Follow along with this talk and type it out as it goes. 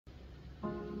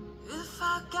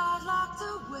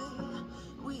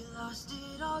lost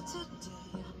it all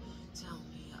today. Tell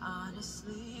me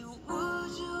honestly,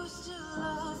 would you still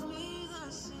love me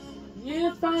the same?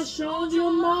 If I showed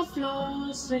you my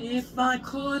flaws, if I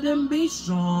couldn't be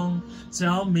strong,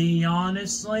 tell me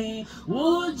honestly,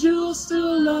 would you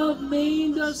still love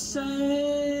me the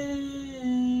same?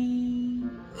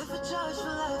 If a judge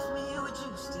left me, would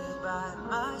you stay by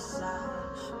my side?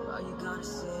 Or are you gonna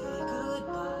say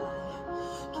goodbye?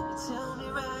 Can you tell me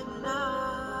right now?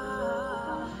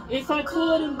 If I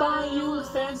couldn't buy you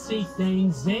fancy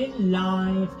things in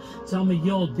life, tell me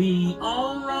you'll be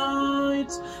alright.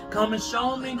 Come and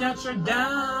show me that you're down.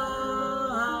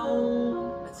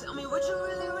 Tell me, would you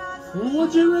really ride for me?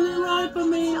 Would you really ride for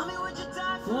me? Tell me, would you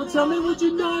die for Well, me? tell me, would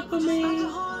you die for Would you spend me? your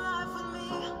whole life with me?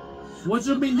 Would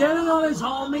you be there and always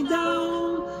hold me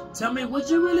down? Tell me, would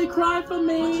you really cry for Would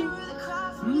me? you really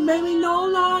cry for me? Baby, no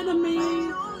lie to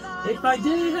me. If I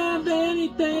didn't have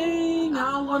anything,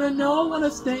 I wanna know when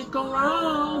to stick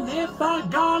around. If I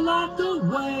got locked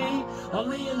away,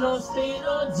 only in those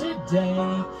theaters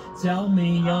today. Tell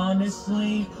me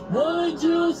honestly, would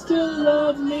you still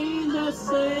love me the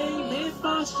same? If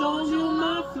I showed you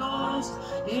my flaws,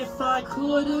 if I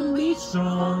couldn't be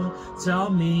strong, tell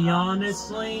me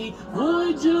honestly,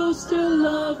 would you still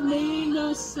love me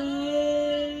the same?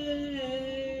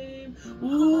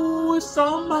 Ooh, if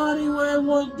somebody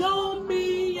would don't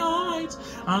be right.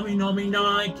 I mean,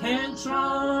 I can't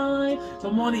try.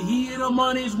 Don't wanna hear the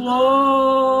money's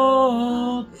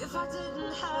worth. If I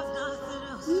didn't have nothing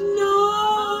else, No.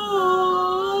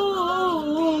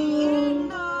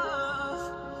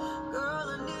 enough. Girl,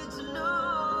 I need to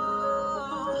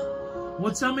know.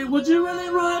 Well, tell me, would you really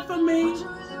ride for me? Would you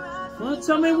really ride for me? Well,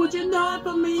 tell me, would you die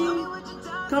for me? Tell me, would you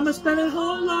die Come and spend a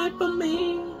whole life for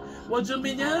me. Would you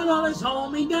be there and always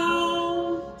hold me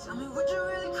down? Tell me, would you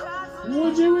really cry for me?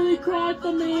 Would you really cry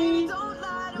for me? Don't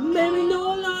lie to me. Baby,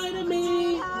 don't lie to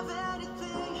me. Have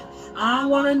anything. I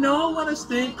wanna know when to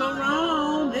stick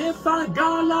around. If I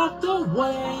got locked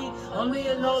away, only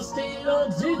in Los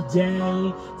Angeles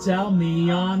today. Tell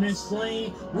me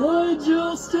honestly, would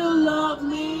you still love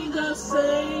me the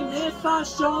same? If I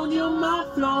showed you my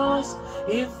flaws,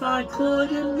 if I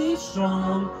couldn't be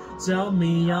strong, tell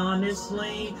me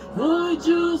honestly, would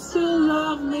you still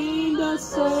love me the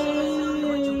same?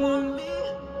 Would you want me?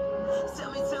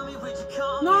 Tell me, would you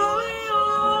call me? No,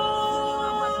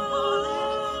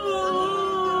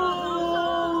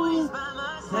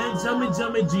 Hey, tell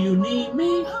me, do you need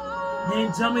me? Hey,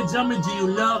 tell me, do you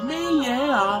love me?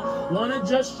 Yeah, wanna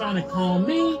just tryna call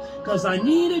me, cause I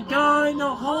need a guy to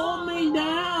hold me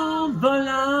down for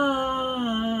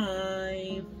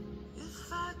life.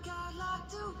 If I got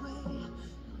locked away,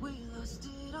 we lost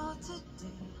it all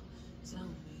today. Tell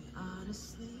me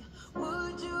honestly,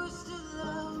 would you still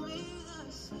love me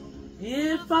the same?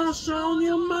 If I show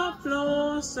you my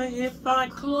flaws, say if I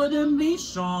couldn't be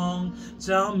strong,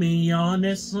 tell me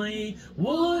honestly,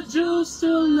 would you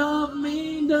still love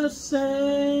me the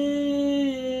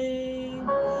same?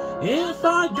 If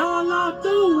I got locked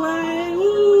away,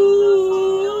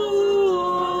 ooh,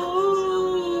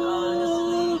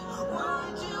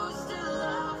 Would you still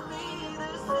love me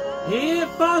the same?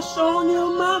 if I show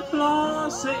you my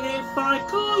flaws, say if I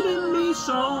couldn't be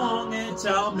strong, and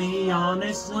tell me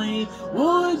honestly,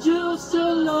 would you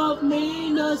still love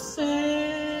me the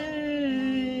same?